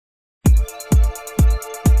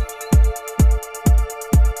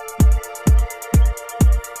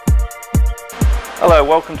Hello,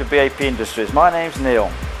 welcome to BAP Industries. My name's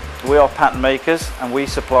Neil. We are pattern makers and we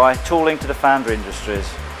supply tooling to the foundry industries.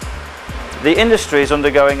 The industry is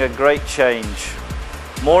undergoing a great change.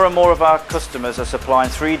 More and more of our customers are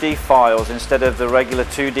supplying 3D files instead of the regular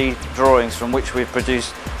 2D drawings from which we've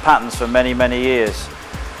produced patterns for many years.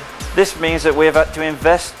 This means that we have had to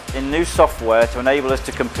invest in new software to enable us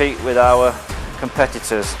to compete with our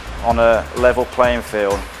competitors on a level playing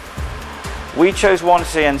field. We chose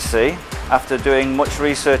OneCNC after doing much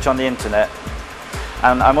research on the internet,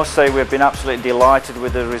 and I must say we've been absolutely delighted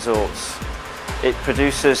with the results. It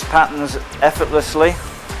produces patterns effortlessly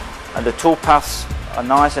and the toolpaths are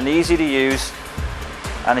nice and easy to use,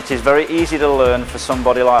 and it is very easy to learn for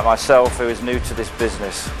somebody like myself who is new to this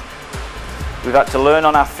business. We've had to learn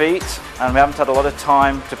on our feet and we haven't had a lot of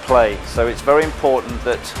time to play, so it's very important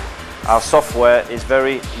that our software is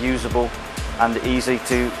very usable and easy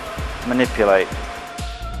to manipulate.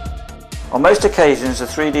 On most occasions the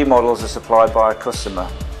 3D models are supplied by a customer.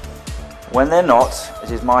 When they're not, it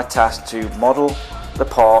is my task to model the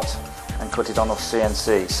part and cut it on a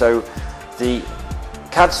CNC. So the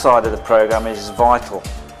CAD side of the program is vital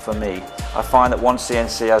for me. I find that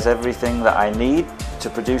OneCNC has everything that I need to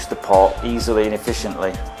produce the part easily and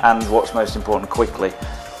efficiently, and what's most important, quickly.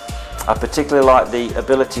 I particularly like the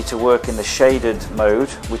ability to work in the shaded mode,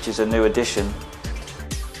 which is a new addition.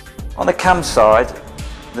 On the CAM side,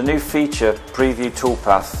 the new feature, Preview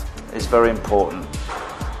Toolpath, is very important.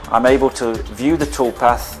 I'm able to view the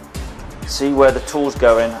toolpath, see where the tool's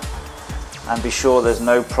going, and be sure there's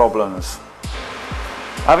no problems.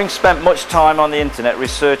 Having spent much time on the internet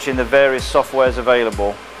researching the various softwares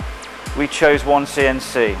available, we chose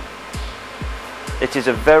OneCNC. It is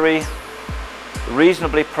a very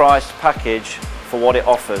reasonably priced package for what it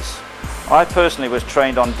offers. I personally was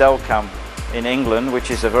trained on Delcam in England,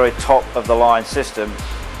 which is a very top of the line system,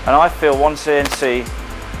 and I feel OneCNC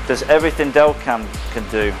does everything Delcam can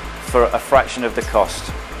do for a fraction of the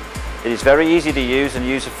cost. It is very easy to use and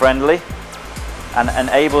user friendly, and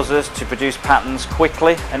enables us to produce patterns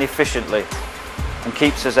quickly and efficiently, and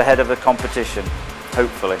keeps us ahead of the competition,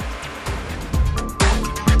 hopefully.